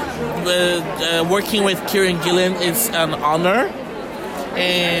 Like working with Kieran Gillen is an honor,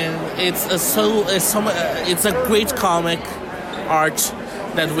 and it's a great comic art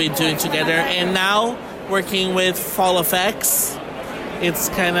that we're doing together. And now working with Fall of X, it's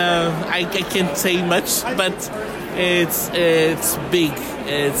kind of I can't say much, but it's big.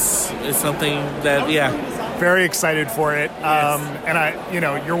 It's something that Very excited for it,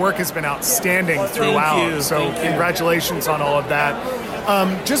 and your work has been outstanding throughout. Thank you. So congratulations on all of that.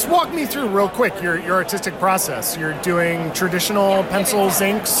 Just walk me through real quick your artistic process. You're doing traditional pencils,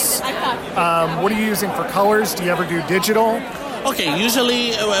 inks. What are you using for colors? Do you ever do digital? Okay,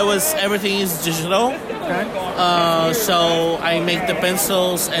 usually everything is digital. Okay. So I make the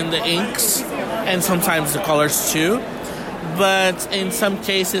pencils and the inks, and sometimes the colors too. But in some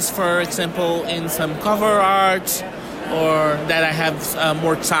cases, for example, in some cover art, or that I have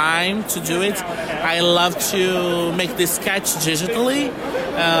more time to do it, I love to make this sketch digitally,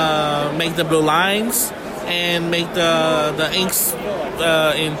 make the blue lines, and make the inks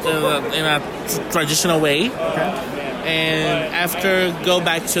in a traditional way. Okay. And after go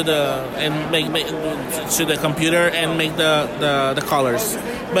back to the computer and make the colors.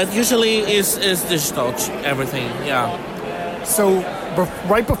 But usually is digital everything. Yeah. So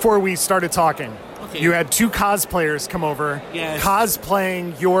right before we started talking, okay, you had two cosplayers come over, yes,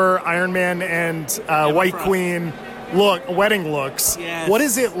 cosplaying your Iron Man and White Queen wedding looks. Yes. What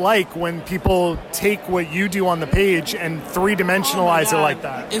is it like when people take what you do on the page and three-dimensionalize it like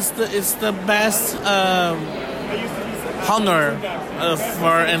that? It's the best honor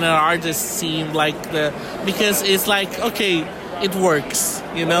for an artist scene because it's like okay, it works,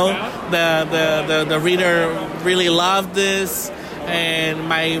 you know. The reader really loved this, and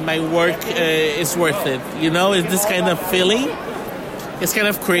my work is worth it, you know. It's this kind of feeling. It's kind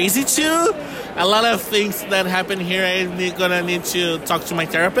of crazy too. A lot of things that happen here, I'm gonna need to talk to my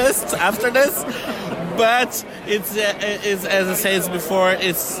therapist after this. but it's as I said before,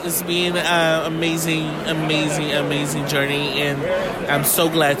 it's been an amazing journey, and I'm so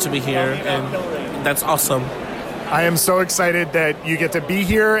glad to be here, and that's awesome. I am so excited that you get to be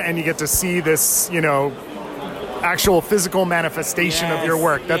here and you get to see this, actual physical manifestation of your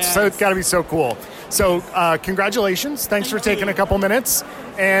work. It's got to be so cool. So congratulations. Thanks for taking a couple minutes.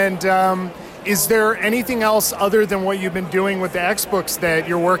 And is there anything else other than what you've been doing with the X books that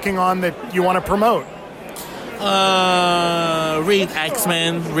you're working on that you want to promote? Read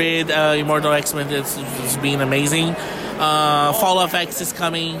X-Men, read Immortal X-Men. It's been amazing. Fall of X is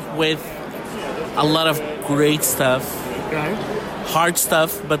coming with a lot of great stuff. Okay. Hard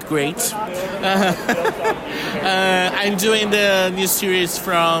stuff, but great. I'm doing the new series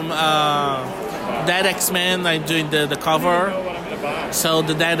from Dead X-Men. I'm doing the cover. So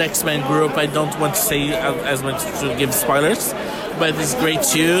the Dead X-Men group, I don't want to say as much to give spoilers, but it's great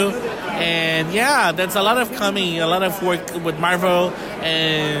too. And yeah, there's a lot of coming, a lot of work with Marvel,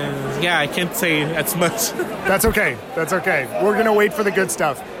 and yeah, I can't say as much. That's okay. We're going to wait for the good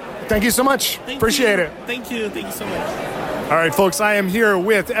stuff. Thank you so much. Appreciate it. Thank you so much. All right, folks, I am here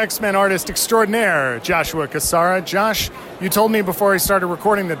with X-Men artist extraordinaire, Joshua Cassara. Josh, you told me before I started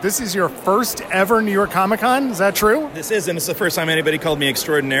recording that this is your first ever New York Comic Con. Is that true? This is, and it's the first time anybody called me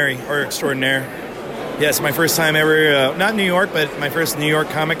extraordinary or extraordinaire. Yes, my first time ever, not New York, but my first New York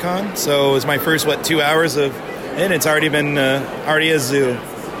Comic Con. So it was my first, 2 hours of, and it's already been, already a zoo.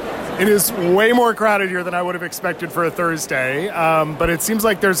 It is way more crowded here than I would have expected for a Thursday, but it seems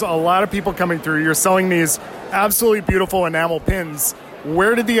like there's a lot of people coming through. You're selling these absolutely beautiful enamel pins.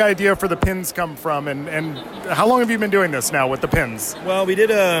 Where did the idea for the pins come from, and how long have you been doing this now with the pins? Well, we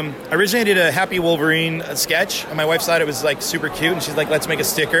did originally I did a Happy Wolverine sketch, and my wife thought it was like super cute, and she's like, let's make a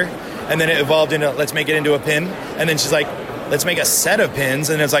sticker, and then it evolved into let's make it into a pin, and then she's like, let's make a set of pins,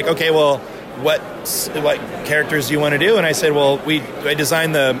 and it's like, okay, well, what characters do you want to do? And I said, well, I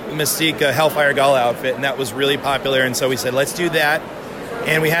designed the Mystique Hellfire Gala outfit, and that was really popular, and so we said, let's do that.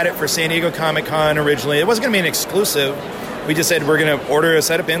 And we had it for San Diego Comic Con originally. It wasn't going to be an exclusive. We just said we're going to order a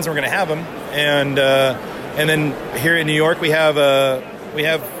set of pins and we're going to have them. And then here in New York we have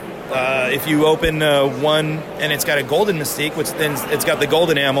if you open one and it's got a golden Mystique, which then it's got the gold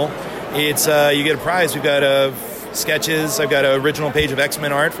enamel, it's you get a prize. We've got sketches. I've got an original page of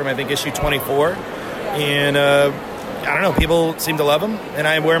X-Men art from I think issue 24, and I don't know. People seem to love them, and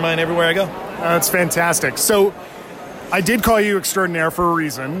I wear mine everywhere I go. That's fantastic. So I did call you extraordinaire for a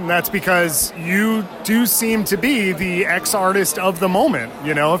reason. That's because you do seem to be the X artist of the moment.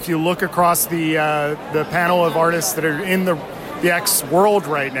 If you look across the panel of artists that are in the X world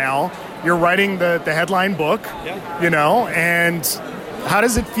right now, you're writing the headline book. Yeah. And how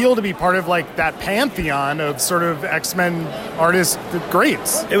does it feel to be part of like that pantheon of sort of X-Men artists, the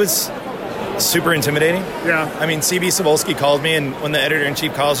greats? It was super intimidating. Yeah. I mean, C.B. Cebulski called me, and when the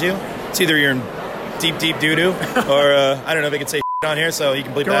editor-in-chief calls you, it's either you're in deep doo-doo, or I don't know if I can say on here, so you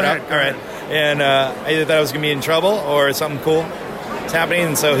can bleep that out. All right. And I either thought I was going to be in trouble or something cool is happening,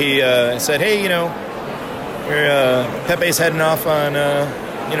 and so he said, hey, Pepe's heading off on,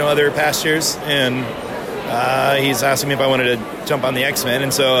 other pastures, and he's asking me if I wanted to jump on the X-Men,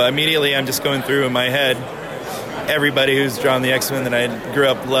 and so immediately I'm just going through in my head everybody who's drawn the X-Men that I grew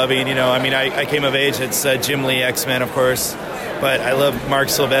up loving. I came of age, it's Jim Lee X-Men, of course, but I love Mark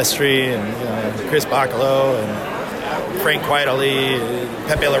Silvestri and Chris Bacalo and Frank Quitely,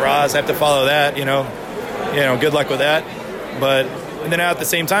 Pepe Larraz. I have to follow that, good luck with that. But and then at the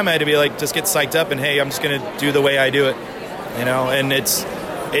same time, I had to be like, just get psyched up and, hey, I'm just going to do the way I do it, and it's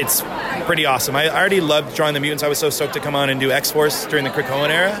pretty awesome. I already loved drawing the mutants. I was so stoked to come on and do X-Force during the Krakoan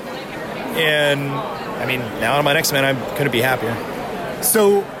era. And, now I'm on X-Men, I couldn't be happier.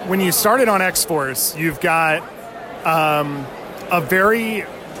 So when you started on X-Force, you've got a very,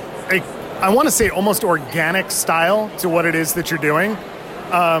 I want to say almost organic style to what it is that you're doing.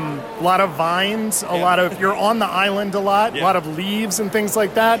 A lot of vines, a lot of, you're on the island a lot of leaves and things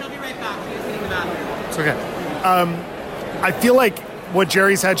like that. I'll be right back. It's okay. I feel like what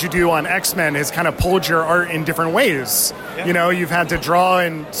Jerry's had you do on X-Men has kind of pulled your art in different ways. Yeah. You've had to draw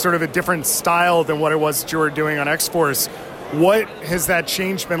in sort of a different style than what it was that you were doing on X-Force. What has that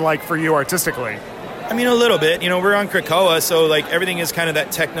change been like for you artistically? A little bit. We're on Krakoa, so like everything is kind of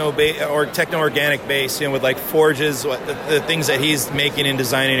that techno-organic base, with like forges, the things that he's making and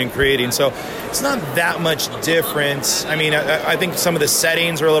designing and creating. So it's not that much difference. I think some of the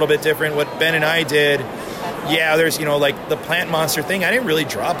settings are a little bit different. What Ben and I did, there's, like the plant monster thing. I didn't really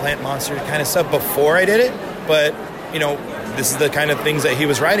draw plant monster kind of stuff before I did it, but, this is the kind of things that he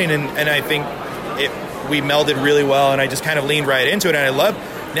was writing, and I think we melded really well, and I just kind of leaned right into it, and I love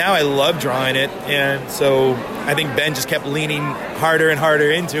now I love drawing it, and so I think Ben just kept leaning harder and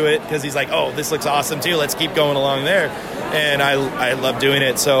harder into it because he's like, oh, this looks awesome too, let's keep going along there. And I love doing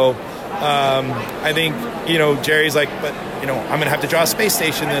it. So I think, Jerry's like, but, I'm going to have to draw a space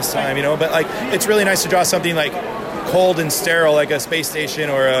station this time, but like, it's really nice to draw something like cold and sterile, like a space station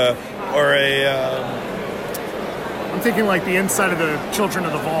or a I'm thinking like the inside of the Children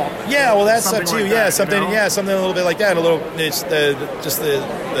of the Vault. Yeah, well, that's stuff too. Like yeah, that, something. Yeah, something a little bit like that. It's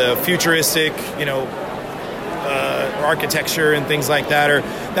the futuristic, architecture and things like that. Or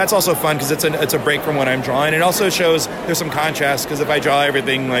that's also fun because it's a break from what I'm drawing. It also shows there's some contrast because if I draw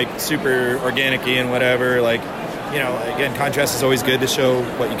everything like super organic-y and whatever, like, again, contrast is always good to show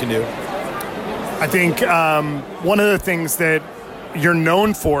what you can do. I think one of the things that you're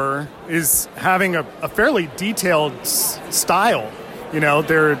known for is having a fairly detailed style.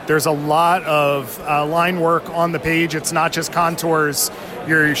 There's a lot of line work on the page. It's not just contours.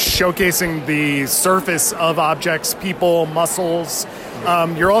 You're showcasing the surface of objects, people, muscles.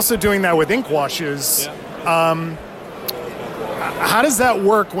 You're also doing that with ink washes. Yeah. How does that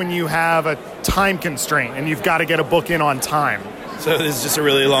work when you have a time constraint and you've got to get a book in on time? So this is just a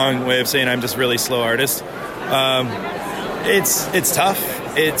really long way of saying I'm just a really slow artist. It's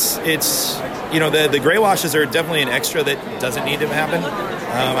tough. It's the gray washes are definitely an extra that doesn't need to happen.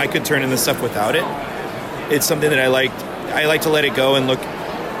 I could turn in the stuff without it. It's something that I like to let it go and look.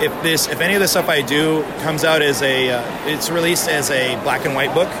 If any of the stuff I do comes out as it's released as a black and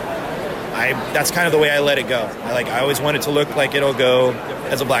white book, that's kind of the way I let it go. I always want it to look like it'll go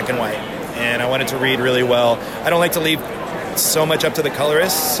as a black and white, and I want it to read really well. I don't like to leave so much up to the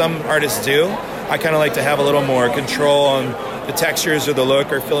colorists. Some artists do. I kind of like to have a little more control on the textures or the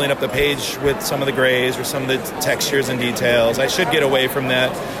look or filling up the page with some of the grays or some of the textures and details. I should get away from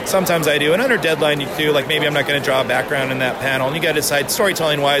that. Sometimes I do. And under deadline, you do, like maybe I'm not going to draw a background in that panel. And you got to decide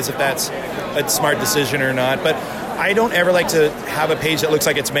storytelling-wise if that's a smart decision or not. But I don't ever like to have a page that looks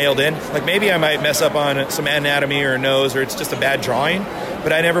like it's mailed in. Like maybe I might mess up on some anatomy or nose or it's just a bad drawing.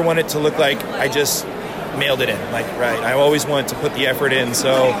 But I never want it to look like I just mailed it in. I always want to put the effort in.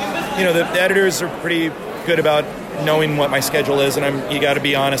 So, the editors are pretty good about knowing what my schedule is, and you got to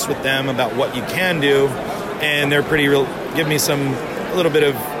be honest with them about what you can do, and they're pretty real. Give me a little bit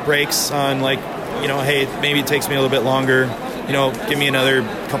of breaks on hey, maybe it takes me a little bit longer. Give me another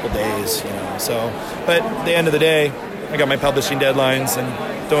couple days. So, but at the end of the day, I got my publishing deadlines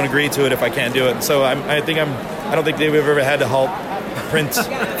and don't agree to it if I can't do it. So I don't think they've ever had to halt print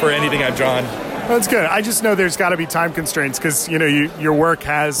for anything I've drawn. That's good. I just know there's got to be time constraints because, your work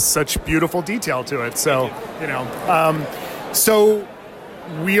has such beautiful detail to it. So, so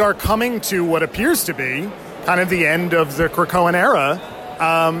we are coming to what appears to be kind of the end of the Krakoan era.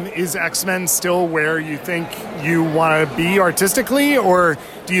 Is X-Men still where you think you want to be artistically, or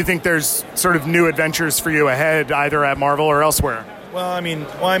do you think there's sort of new adventures for you ahead, either at Marvel or elsewhere? Well,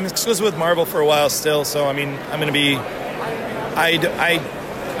 I'm exclusive with Marvel for a while still, so I'm going to be...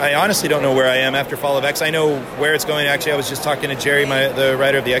 I honestly don't know where I am after Fall of X. I know where it's going. Actually, I was just talking to Jerry, the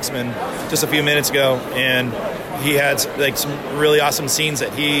writer of the X-Men, just a few minutes ago, and he had some really awesome scenes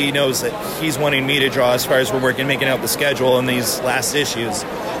that he knows that he's wanting me to draw as far as we're making out the schedule in these last issues,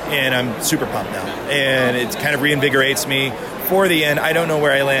 and I'm super pumped now. And it kind of reinvigorates me for the end. I don't know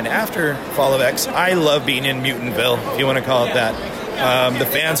where I land after Fall of X. I love being in Mutantville, if you want to call it that. The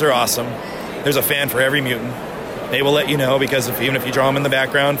fans are awesome. There's a fan for every mutant. They will let you know because even if you draw them in the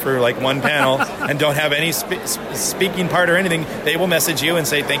background for one panel and don't have any speaking part or anything, they will message you and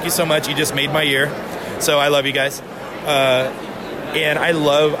say, thank you so much, you just made my year. So I love you guys. And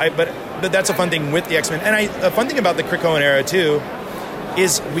but that's a fun thing with the X-Men. And a fun thing about the Krakoan era too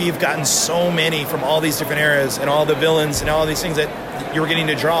is we've gotten so many from all these different eras and all the villains and all these things that you're getting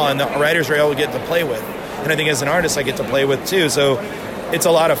to draw and the writers are able to get to play with. And I think as an artist I get to play with too. So it's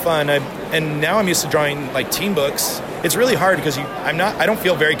a lot of fun. And now I'm used to drawing team books. It's really hard because I don't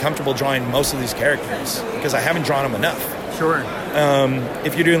feel very comfortable drawing most of these characters because I haven't drawn them enough. Sure.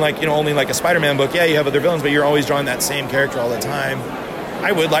 If you're doing only a Spider-Man book, yeah, you have other villains, but you're always drawing that same character all the time.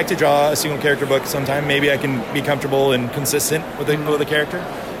 I would like to draw a single character book sometime. Maybe I can be comfortable and consistent with the character.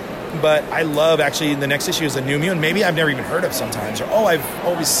 But I love actually the next issue is a New Mutant. Maybe I've never even heard of sometimes. Or I've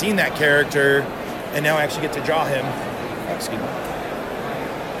always seen that character, and now I actually get to draw him. Excuse me.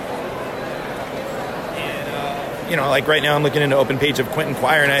 Right now I'm looking into open page of Quentin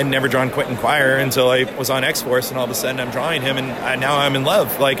Quire, and I had never drawn Quentin Quire until I was on X-Force, and all of a sudden I'm drawing him, and now I'm in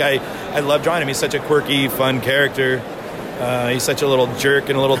love. I love drawing him. He's such a quirky, fun character. He's such a little jerk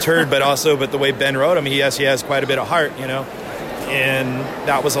and a little turd, but the way Ben wrote him, he has quite a bit of heart, and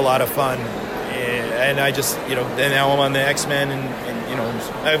that was a lot of fun. And I just, and now I'm on the X-Men, and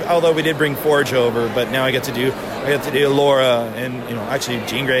although we did bring Forge over, but now I get to do Laura and, actually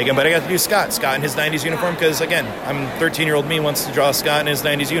Jean Grey again, but I got to do Scott in his 90s uniform because, again, I'm 13-year-old me wants to draw Scott in his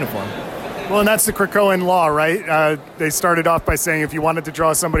 90s uniform. Well, and that's the Krakoan law, right? They started off by saying if you wanted to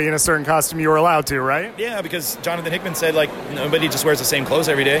draw somebody in a certain costume, you were allowed to, right? Yeah, because Jonathan Hickman said, nobody just wears the same clothes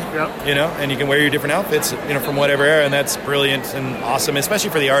every day, and you can wear your different outfits, from whatever era, and that's brilliant and awesome, especially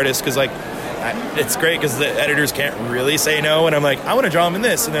for the artist, because, it's great because the editors can't really say no, and I'm like, I want to draw him in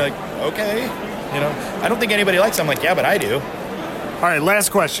this, and they're like, okay, I don't think anybody likes it. I'm like, yeah, but I do. All right,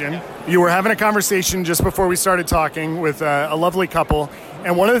 last question. You were having a conversation just before we started talking with a lovely couple,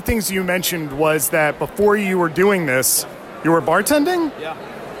 and one of the things you mentioned was that before you were doing this, you were bartending? Yeah.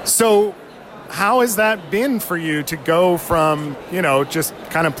 So how has that been for you to go from, just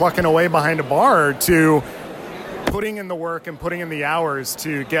kind of plucking away behind a bar to putting in the work and putting in the hours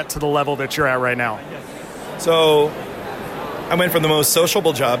to get to the level that you're at right now? So I went from the most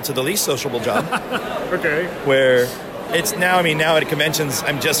sociable job to the least sociable job. Okay. Where it's now at conventions,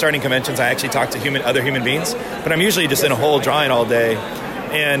 I'm just starting conventions, I actually talk to other human beings, but I'm usually just in a hole drawing all day.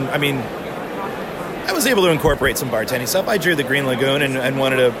 And I was able to incorporate some bartending stuff. I drew the Green Lagoon and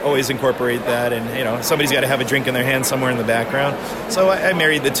wanted to always incorporate that. And, somebody's got to have a drink in their hand somewhere in the background. So I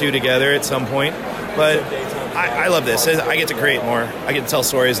married the two together at some point. But I love this. I get to create more. I get to tell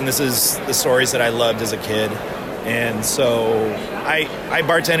stories, and this is the stories that I loved as a kid. And so I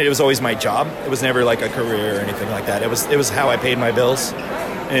bartended. It was always my job. It was never like a career or anything like that. It was how I paid my bills.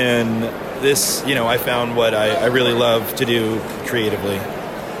 And this, I found what I really love to do creatively.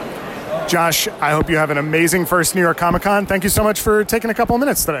 Josh, I hope you have an amazing first New York Comic Con. Thank you so much for taking a couple of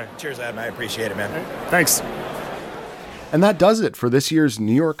minutes today. Cheers, Adam. I appreciate it, man. Thanks. And that does it for this year's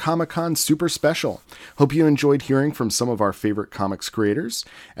New York Comic Con Super Special. Hope you enjoyed hearing from some of our favorite comics creators.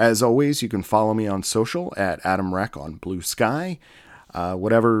 As always, you can follow me on social at Adam Reck on Blue Sky,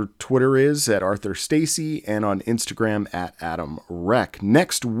 whatever Twitter is at Arthur Stacy, and on Instagram at Adam Reck.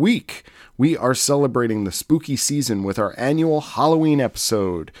 Next week, we are celebrating the spooky season with our annual Halloween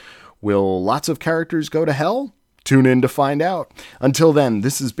episode. Will lots of characters go to hell? Tune in to find out. Until then,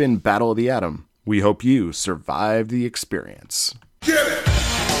 this has been Battle of the Atom. We hope you survive the experience.